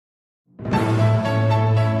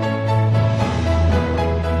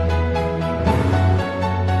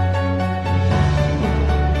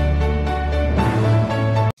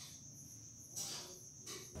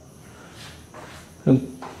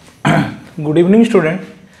Good evening student.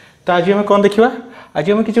 तो आज आम कौन देखा, आज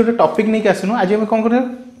आम किसी गोटे टॉपिक नहीं आसनु। आज आम कौन कर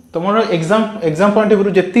तुम एग्जाम पॉइंट ऑफ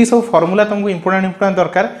व्यू जी सब फॉर्मूला तुमको इंपोर्टेंट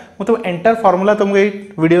दरकार मुझे तुम एंटायर फॉर्मूला तुमको ये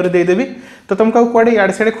वीडियो देदेवी। तो तुमको कौड़े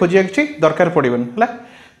इे सियाड़े खोजा किसी दरकार पड़ोनी है।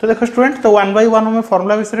 तो देखो स्टूडेंट, तो वन बाय वन हमें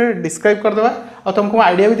फॉर्मूला विषय डिस्क्राइब करदे और तुमको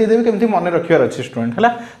आइडिया भी देदेवी केमती मन रखार अच्छे स्टूडेंट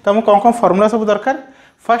है। तो हम कौन कौन फॉर्मूला सब दरकार।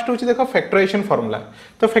 फर्स्ट हूँ देखो फैक्टराइजेशन फॉर्मूला।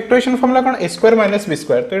 तो फैक्टराइजेशन फॉर्मूला कौन, ए स्क्वायर माइनस बी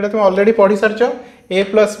स्क्वायर। तो ये तुम ऑलरेडी पढ़ी सारच, ए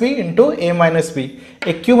प्लस बी इंटू ए माइनस बी,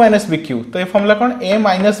 ए क्यू माइनस बी क्यू। तो ये फॉर्मूला कौन, ए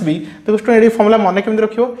माइनस बी। तो स्टूडेंट ये फॉर्मूला मन केमती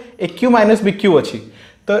रखियो, ए क्यू माइनस बी क्यू अच्छी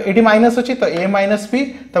तो ये माइनस अच्छी तो ए minus B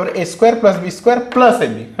A square plus B square plus A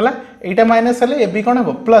B है। यहाँ माइनस हेल्ले ए बी कौन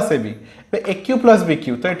हम plus A B, A Q plus B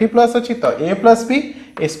Q. तो ये प्लस अच्छी तो ए प्लस बी,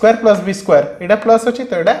 ए स्क्वायर प्लस बी स्क्वायर यहाँ प्लस अच्छी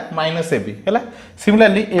तो यहाँ माइनस ए बी है।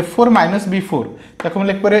 सिमिलरली ए फोर माइनस बी फोर ताको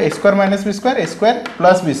लिख पारे ए स्क्वायर माइनस बी स्क्वायर, ए स्क्वायर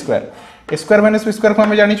प्लस बी स्क्वायर। ए स्क्वायर माइनस बी स्क्वायर को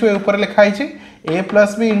आम जानी ऊपर लिखाई ए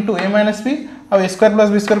प्लस बी इंटू ए माइनस बी और ए स्क्वायर प्लस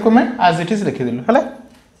बी स्क्वायर को मैं आज इट इज लिखिदेलु है।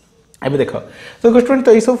 अभी देख तो स्टूडेंट,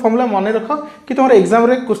 तो ये फॉर्मूला मन रख कि तुम एग्जाम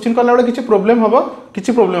रे क्वेश्चन कला बेले किसी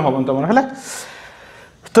प्रोब्लेम हम तुम है।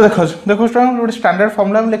 तो देखो देखो स्टूडेंट, गोटे स्टैंडर्ड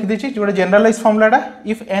फॉर्मूला लिखी देछि जो generalise फॉर्मूलाटा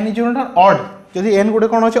if N is odd, जदि एन गोटे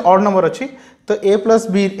कौन अच्छे ऑड नंबर अच्छी तो ए plus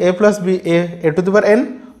B A to the power N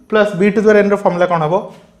plus B to the power N formula कौन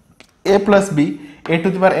हम, ए plus B A to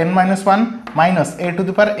the power N minus one minus A to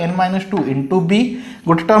the power N minus two into B.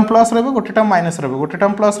 गोटे term plus रहा गोटे term minus रहा, गोटे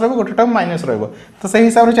term plus रहा गोटे term minus रहा। तो सही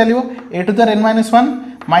हिसाब से चलो ए to the power N minus one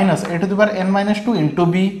minus A to the power N minus two into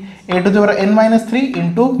B, A to the power N minus three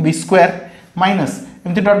into B square minus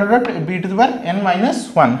एमती dot dot B to the power N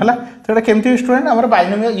minus one है। तो ये केमती student आम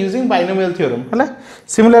binomial using binomial theorem है।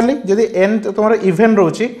 Similarly जदि N तुम even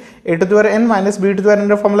रोचे ए to the power N minus B to the power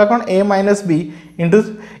N formula कौन, ए minus B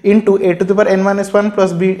into A to the power N minus one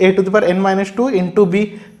plus B A to the power N minus two into B.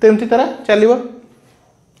 तो एमती तरह चलो।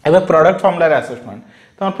 एवं product formula आस student,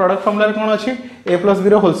 तो product formula कौन अच्छी ए plus B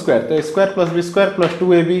whole square. तो ए square plus B square plus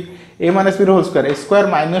two A B, A minus B whole square, A square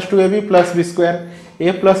minus two A B plus B square,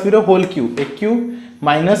 A plus B whole Q, A Q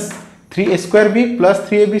minus three A square B plus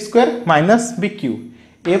three A B square minus B Q,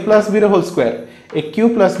 A plus B whole square, A Q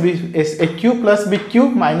plus B Q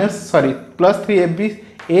minus sorry plus three A B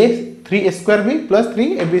A three A square B plus three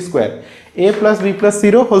A B square, A plus B plus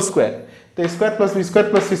zero whole square. तो ए square plus B square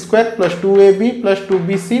plus C square plus two A B plus to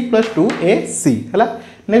B C plus two ए सी है।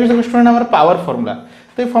 Next student हमारा power formula.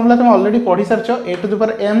 तो ये formula तुम already पढ़ी सारच, ए to the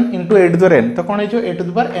power M into A to the power N. तो कौन हो ए to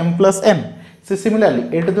the power M plus N. से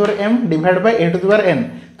similarly A to the power M divide by A to the power N.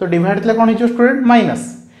 तो divide थे कौन हो student minus,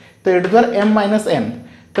 तो ए to the power M minus N.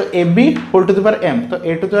 तो A B whole to the power M, तो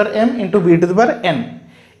ए to the power M into B to the power N,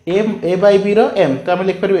 A bye B row M. तो आम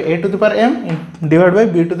लिखिपर ए to the power M divide by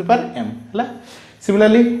B to the power M है।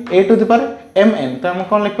 Similarly A to the power M N, तो आम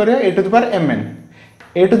कौन लिखिपर ए to the power M N,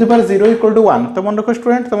 A to the power zero equal to one. तो मन रखो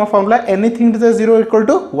student तुम formula anything to the zero equal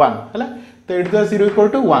to one है। तो ए to the power zero equal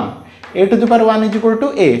to one, A to the power one is equal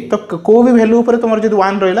to ए। तो को भी value ऊपर तुम जो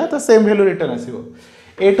वन रहा तो सेम वैल्यू रिटर्न आसो।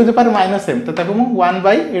 ए to the power minus M तो one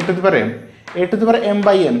by A to the power M, A to the power M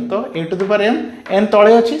bye N. तो ए to the power M N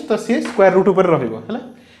तले अच्छी तो सी स्क्वायर रूट ऊपर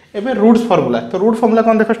रहा। Roots formula. तो root formula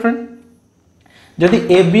कौन देख स्टूडेंट, जदि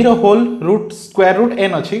A B row whole root square root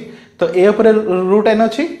N अच्छी तो ए उपरे रूट एन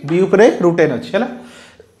अच्छी, बी उपरे रूट एन अच्छी है।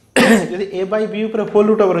 जदि ए बाय बी उपरे होल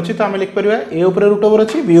रूट ओवर अच्छी तो आम लिखिपर ए उपरे रूट ओवर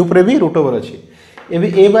अच्छी, बी उपरे भी रूट ओवर अच्छी।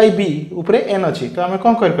 ए बाय बी उपरे एन अच्छी तो आम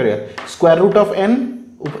कौन कर स्क्वायर रूट ऑफ एन,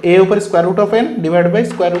 ए ऊपर square root of N divide by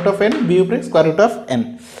square root of N, B ऊपर स्क्वायर रूट ऑफ एन।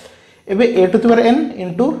 एबे ए to the power N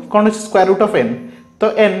into कौन अच्छे स्क्वायर रूट ऑफ एन। तो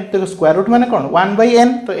एन तो स्क्वायर रूट माने कौन one by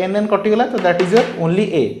N, तो एन एन कटिगला तो that is your only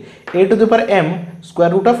A to the power M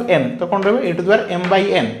square root of N. तो कौन रहे ए to the power M bye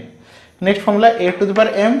N. Next formula A to the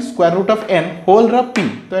power M square root of N whole row P.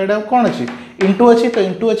 तो यहाँ कौन अच्छी into अच्छी, तो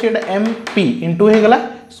into अच्छी एम पी इंटू होगा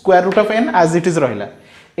स्क्वायर रूट ऑफ एन आज इट इज रहा।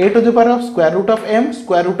 ए to the power square root of M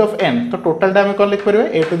square root of N. तो टोटाल आम कौन लिखिपर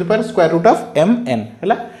ए to the power square root of M N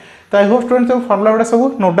है। तो आई होप स्टूडेंट सब formula गुड़ा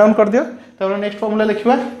सब नोट डाउन कर दियो। तो नेक्स्ट फॉर्मूला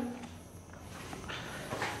लिखा।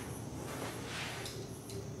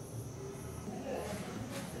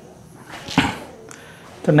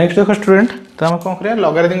 तो नेक्स्ट देखो स्टूडेंट, तो हम कौन करिया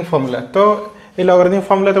लॉगरिथमिक फॉर्मूला। तो ये लॉगरिथमिक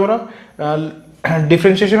फॉर्मूला तुम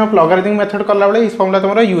डिफरेंशिएशन ऑफ लॉगरिथमिक मेथड कला बेले इस फॉर्मूला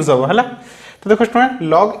तुम यूज हम है। तो देखो student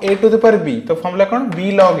log A to the power B, तो फॉर्मूला कौन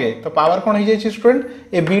बी लॉग ए। तो पावर कौन हो जाए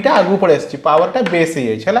स्टूडेंट ए बी टा आगू पड़े आसी, पावर टा बेस हो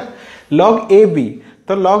जाए। लॉग ए बी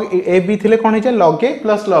तो log a b थिले कोन हे log a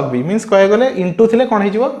plus log b means कहे गले इनटू थिले कोन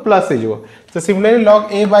हे प्लस हे तो similarly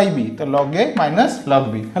log a by b तो log a minus log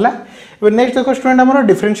b हला एबे नेक्स्ट देखो स्टूडेंट हमर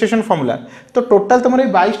डिफरेंशिएशन फार्मूला तो टोटल तमरे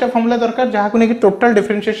 22 टा फार्मूला दरकार जहा को ने कि टोटल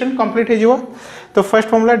डिफरेंशिएशन कंप्लीट हे जिवो तो first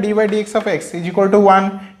formula d by dx of x is equal to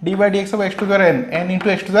 1 d by dx of x to the power n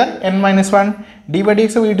into x to the n minus 1 d by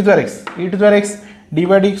dx of e to the x d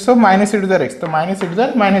by dx of minus e to the x तो minus e to the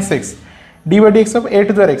minus x d by dx of a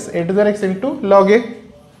to the x into log a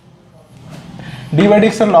d by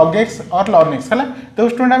dx of log x और log x है तो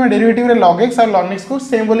student हमें derivative रे log x और log x को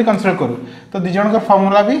same बोली consider करू तो दी जण का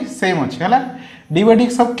फार्मूला भी सेम अछि है d by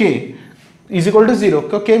dx of k is equal to 0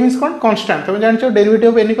 तो k मींस कोन कांस्टेंट तुम जानछो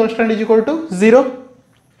derivative of any constant is equal to 0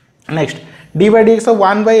 next d by dx of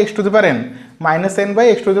 1 by x to the power n minus n by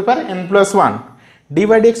x to the power n plus 1 d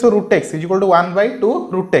by dx of root x is equal to 1 by 2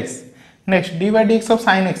 root x next d by dx of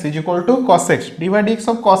sin x is equal to cos x d by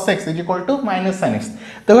dx of cos x is equal to minus sin x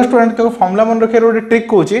देखो student को formula मन रखे रोटे trick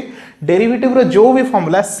Kochi derivative रो जो भी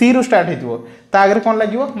formula c रो start हेतिबो ता आगे कोन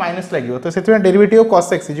लागिवो minus लागिवो तो सेति में derivative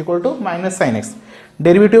cos x is equal to minus sin x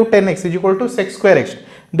derivative tan x is equal to sec square x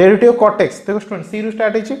derivative cot x देखो student c row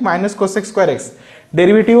start हेछि minus cosec square x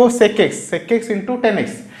derivative of sec x into tan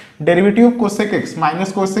x derivative cosec x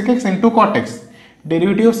minus cosec x into cot x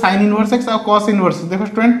derivative of sin inverse x और cos inverse देखो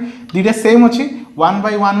student दीटा same अछि 1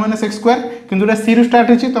 by 1 minus x square किंतु एटा c रो start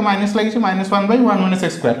हेछि तो minus लागि छि -1 by 1 minus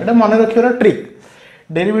x square एटा मन रखियो trick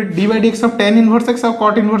derivative d by dx of tan inverse x और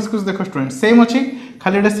cot इनवर्स x देखो स्टूडेंट सेम अछि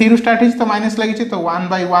खाली एटा c रो स्टार्ट हेछि तो माइनस लागि छि तो 1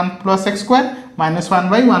 by 1 plus x square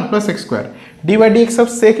 -1 by 1 plus x square d by dx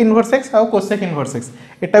of sec inverse x और cosec inverse x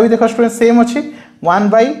एटा भी देखो स्टूडेंट सेम अछि 1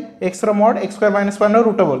 by x row mod x square -1 row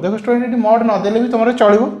root over देखो student eighty mod न देले भी तमरो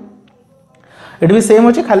चलिबो eighty भी same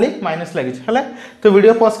अछि खाली माइनस लागि छि हला तो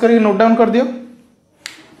वीडियो पॉज करके नोट डाउन कर दियो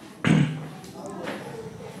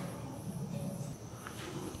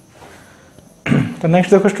तो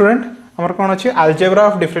नेक्स्ट देखो स्टूडेंट हमर कोन अछि अलजेब्रा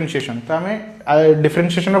ऑफ डिफरेंशिएशन तो हमें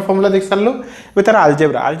डिफरेंशिएशन ऑफ फार्मूला देख सारलो बे तार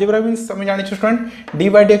अलजेब्रा मींस हम जानि छ student d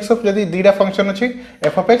by dx of यदि दीटा फंक्शन अछि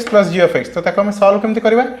f of x plus g of x तो ताको हम सॉल्व केमते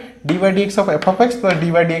करबा d by dx of f of x plus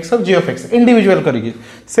d by dx of g of x individual करिके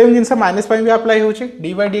सेम जिंस minus पई भी apply होछि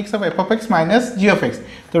d by dx of f of x minus g of x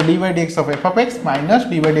तो d by dx of f of x minus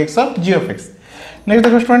d by dx of g of x next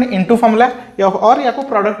देखो student into formula और या को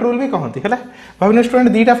product rule भी कहंती हैला भाबिनो student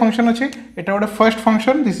दीटा function अछि एटा गोटे first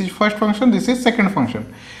function this is second function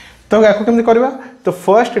तो या को केमते करबा तो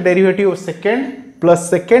first derivative of second plus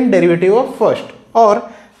second derivative of first और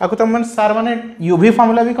आको तमन सार माने u भी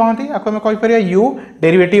फार्मूला भी कहंती आको हम कहि परिया u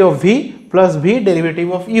derivative of v plus v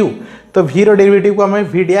derivative of u तो v रो डेरिवेटिव को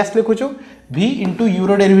हम v dash लिखुछु v into u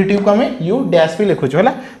रो डेरिवेटिव को हम u डैश भी लिखुछु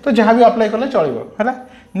हैला तो जहां भी अप्लाई करले चलिबो हैला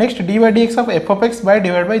next d by dx of f of x by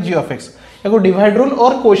divided by g of x याको डिवाइड रूल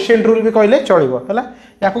और कोएफिशिएंट रूल भी कहले चलिबो हैला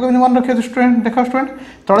याको केमि मन रखियो स्टूडेंट देखो स्टूडेंट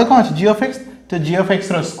तळे कोन अछि g of x तो g of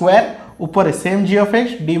x row square ऊपर same g of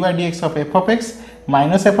x d by dx of f of x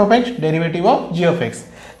minus f of x derivative of g of x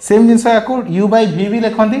same जिंस याको u by v भी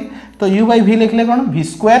लिखंती तो u by v लिखले कोन v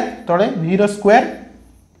square तळे v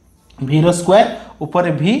रो square ऊपर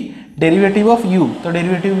v derivative of u तो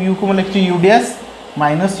derivative u को हम लिखछि u dash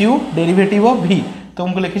minus u derivative of v तो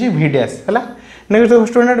हमको लिखि v डैश हला नेक्स्ट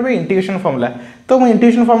स्टूडेंट में इंटीग्रेशन फार्मूला तो मैं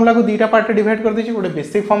इंटीग्रेशन फार्मूला को दीटा पार्ट डिवाइड कर देछि गोटे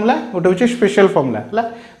बेसिक फार्मूला गोटे होछि स्पेशल फार्मूला हला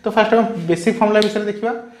तो फर्स्ट हम बेसिक फार्मूला विषय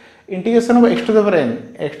देखिबा integration of x to the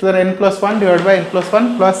power n plus 1 divided by n plus 1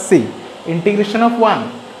 plus c integration of 1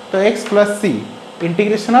 तो x plus c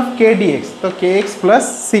integration of k dx तो kx plus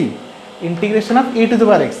c integration of e to the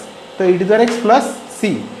power x तो e to the power x plus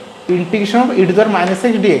c integration of e to the power minus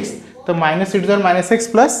x dx तो minus e to the power minus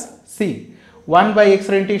x plus c 1 by x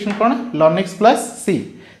integration cone ln x plus c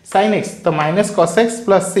sin x तो minus cos x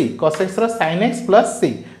plus c cos x रो sin x plus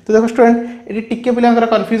c तो देखो student eighty टिके पले हमरा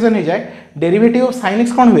confusion हो जाए derivative of sin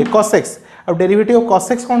x कोन हुए cos x और डेरिवेटिव ऑफ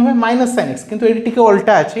cos x कोन हुए minus sin x किंतु एटी टिके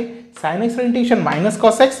उल्टा अछि sin x रो इंटीग्रेशन minus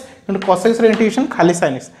cos x किंतु cos x रो इंटीग्रेशन खाली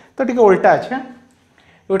sin x तो टिके उल्टा अछि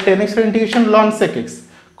यो tan x रो integration ln sec x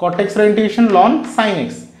cot x रो integration ln sin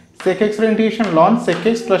x sec x रो integration ln sec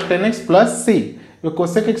x plus tan x plus c यो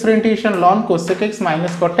cosec x रो integration ln cosec x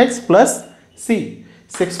minus cot x plus c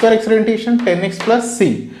sec square x रो integration tan x plus c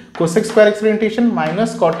cosec square x रो integration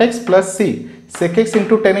minus cot x plus c sec x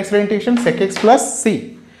into tan x रो integration sec x plus c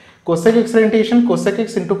cosec x रो integration cosec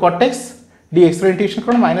x into cot x dx रो integration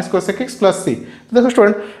कोन minus cosec x plus c तो देखो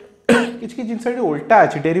student किछि जिंस उल्टा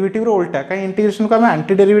अछि derivative रो उल्टा काई integration को हम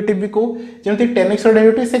anti derivative भी को जेमति tan x रो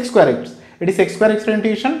derivative sec square x eighty sec square x रो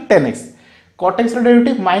integration tan x cot x रो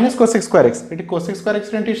derivative minus cosec square x eighty cosec square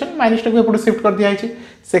x रो इंटीग्रेशन माइनस टक एपड शिफ्ट कर दिया है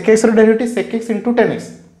sec x रो derivative sec x into tan x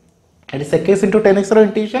eighty sec x into tan x रो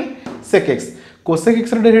integration sec x cosec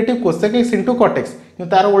x derivative cosec x into cut x कि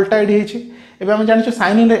तार उल्टा AD होती एवं आम जानी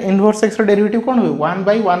साइन इनवर्स एक्स डेरिवेटिव कौन हुए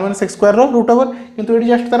 1/1 एक्स स्क्वायर रूट ओवर किंतु ये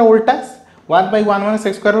जस्ट तार उल्टा 1/1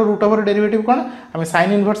 x square root over derivative कौन आम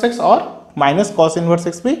साइन इनवर्स एक्स और माइनस कॉस इनवर्स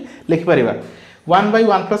एक्स भी लिखिपर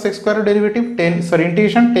 1/1 plus x square derivative 10 sorry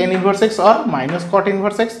integration 10 inverse x और minus cot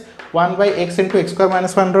inverse x 1/x into x square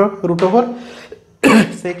minus 1 root over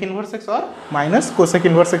sec inverse x और minus cosec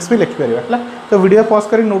inverse x भी लिखिपर है। तो video pause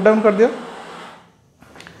कर note down कर दियो।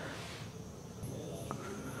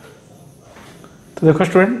 तो देखो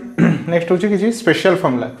स्टूडेंट नेक्स्ट होची किसी स्पेशल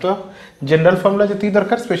फॉर्मूला। तो जनरल फॉर्मूला जी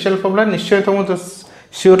दरकार स्पेशल फॉर्मूला निश्चय तुम तो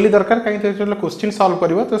श्योरली दरकार कहीं क्वेश्चन सॉल्व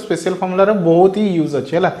कर तो स्पेशल फॉर्मूला बहुत ही यूज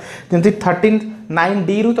अच्छे है जमी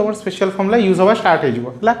 13(9)D रु तुम स्पेशल फॉर्मूला यूज हवा स्टार्ट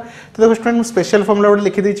हो। तो देखो स्टूडेंट स्पेशल फॉर्मूला गोटे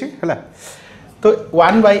लिखिदी है तो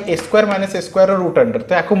 1/a² minus a² root under.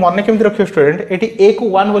 तो आपको मन केमती रखियो स्टूडेंट ये a को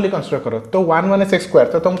 1 बोली कंसीडर करो तो 1 माइनस x²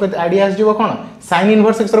 तो तुमको आइडिया आसो कौन साइन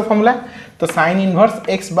इनवर्स एक्स फॉर्मूला। तो साइन इनवर्स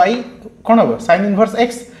x बाई कौन हम साइन इनवर्स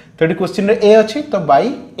x तो ये क्वेश्चन a अच्छी तो बाई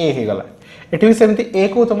a हो गला ये भी सेमती a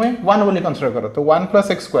को तुम 1 बोली कंसीडर करो तो 1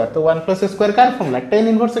 प्लस x² तो 1 plus a² car formula 10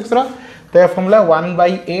 inverse x तो यह formula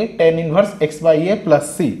 1/a 10 inverse x by a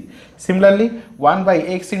plus c। Similarly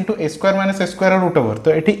 1/x into a² minus a² root over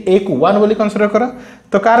तो ये a को 1 बोली कंसीडर करो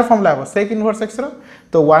तो कार फॉर्मूला हम सेक इनवर्स x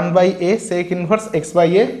तो 1/a sec inverse x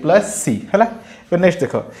by a plus c है। Next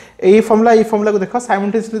देखो ये फॉर्मूला को देखो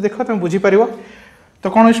साइमल्टेनियसली देखो तुम बुझी पारिबो। तो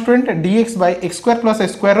कौन student dx by x² plus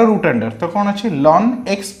a² root under तो कौन अच्छी ln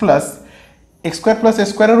x plus x² plus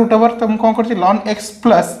a² root over तो कौन कर ln x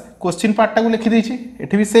प्लस क्वेश्चन पार्टा को लिखी देछि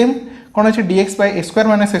एठी भी सेम कौन अच्छे dx by a²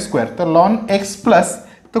 minus a² तो ln x प्लस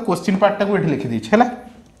तो क्वेश्चन पार्टा को एठी लिखी देछि है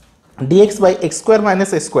dx by x²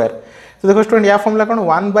 minus a²। तो देखो स्टूडेंट या फॉर्मूला कौन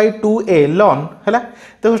 1/2a ln है।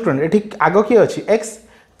 देखो स्टूडेंट एठी आगो किए अच्छी x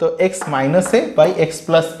तो x minus a by x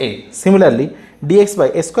plus a। Similarly dx by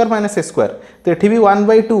a² minus a² तो ये भी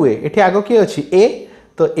 1/2a ये आगे किए अच्छी a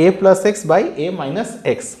तो a plus x by a minus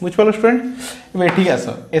x बुझ पाल स्टूडेंट ये आस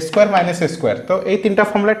a² माइनस a² तो ये तीन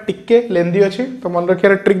फॉर्मूला टिके लेंदी अच्छी तो मन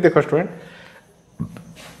रखियार ट्रिक देखो स्टूडेंट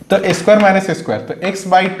तो a² माइनस a² तो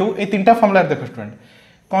x/2 ये तीन फॉर्मूला देखो स्टूडेंट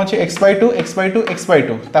कौन अच्छे x/2 x/2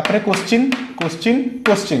 x/2 तापर question question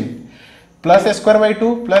question plus a²/2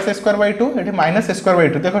 plus a²/2 ये माइनस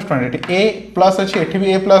a²/2 देखो स्टूडेंट ये a प्लस अच्छी ये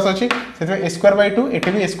भी a प्लस अच्छी से a²/2 ये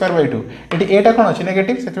भी a²/2 ये एटा कौन अच्छी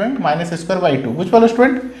नेगेटिव से माइनस a²/2 बुझ पाल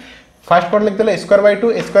student fast part लिखदेले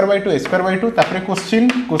a²/2 a²/2 a²/2 तापर क्वेश्चन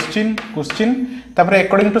क्वेश्चन क्वेश्चन तापर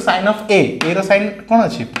according to sign of a rho sine कौन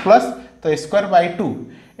अच्छी प्लस तो a²/2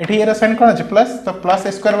 ये रो साइन कौन अच्छे प्लस तो प्लस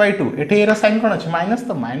a²/2 ये रो साइन कौन अच्छे माइनस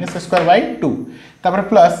तो माइनस a²/2 तापर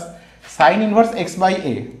plus sine inverse x by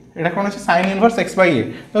a एटा कौन अच्छे sine inverse x by a।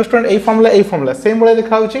 तो स्टूडेंट ये फॉर्मूला सेम भाई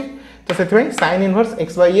देखा तो से sine inverse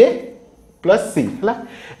x by a plus c है।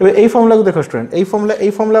 ये फॉर्मूला को देखो स्टूडेंट ये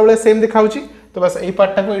फॉर्मूला वाले सेम देखा तो बस यही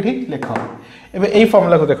पार्टा को ये लिखा ये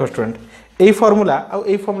फॉर्मूला को देखो स्टूडेंट ये फॉर्मूला आउ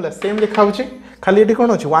ये फॉर्मूला सेम देखा खाली ये कौन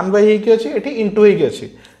अच्छे 1/a अच्छी ये इंटू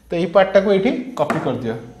अच्छी तो ये पार्टा को ये कॉपी कर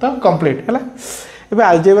दियो तो कंप्लीट है। ये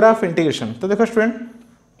अलजेब्रा ऑफ इंटीग्रेशन तो देखो स्टूडेंट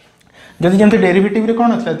जदि जमी डेरिवेटिव रे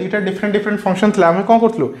कौन अच्छा दुटा डिफरेंट फंक्शन था आम कौन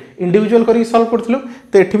करूँ इंडिविजुअल करके सॉल्व करूँ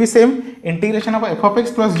तो ये भी same integration of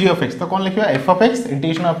f(x) plus g(x) तो कौन लिखा f(x)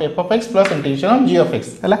 integration of f(x) plus integration of g(x)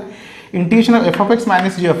 है integration of f(x)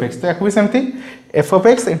 minus g(x) तो या भी सेमती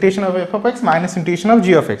f(x) integration of f(x) minus integration of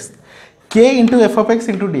g(x) k into f(x)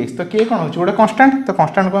 into dx तो k कौन हो गोटे कन्स्टांट तो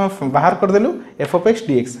कन्स्टांट को बाहर करदेलु f(x)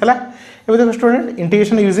 dx है। ये देखो student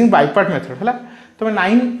integration using by part method है तुम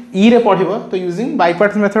 9E रे पढ़ो तो यूजिंग बाय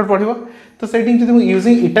पार्ट मेथड पढ़ो तो से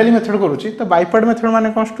यूजिंग इटाली मेथड करुच्ची तो बाय पार्ट मेथड माने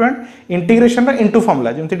कौन स्टूडेंट इंटीग्रेशन इंटू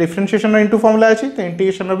फॉर्मूला जमी डिफरेंशिएशन इंटू फॉर्मूला अच्छी तो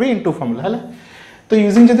इंटीग्रेशन भी इंटू फॉर्मूला है। तो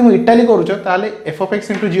यूजिंग जब Italy करुच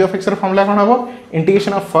f(x) into g(x) formula कौन हम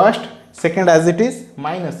integration of first second as it is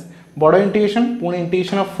minus बड़ इंटीग्रेशन पुणी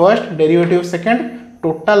integration of first derivative second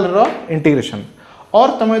total row integration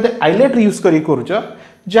और तुम यदि आइलेट यूज करुच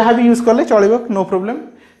जहाँ भी यूज कले चलो नो प्रॉब्लम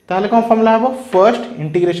ताहले कौन फॉर्मूला हम first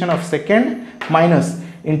integration of second minus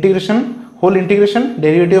integration whole integration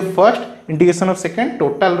derivative of first integration of second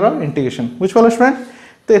total row integration बुझ पाल स्टूडेंट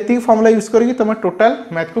तो ये फॉर्मूला यूज करके तुम टोटाल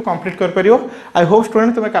मैथ को कंप्लीट कर पारियो। आई होप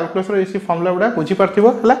स्टूडेंट तुम कैलकुलस फॉर्मूला गुड़ा बुझी पार्थिबो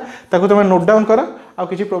हला ताको तुम नोट डाउन कर आ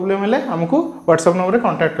किसी प्रॉब्लम हेले हमको व्हाट्सएप नंबर रे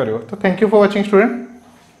कांटेक्ट करियो। तो thank you for watching student.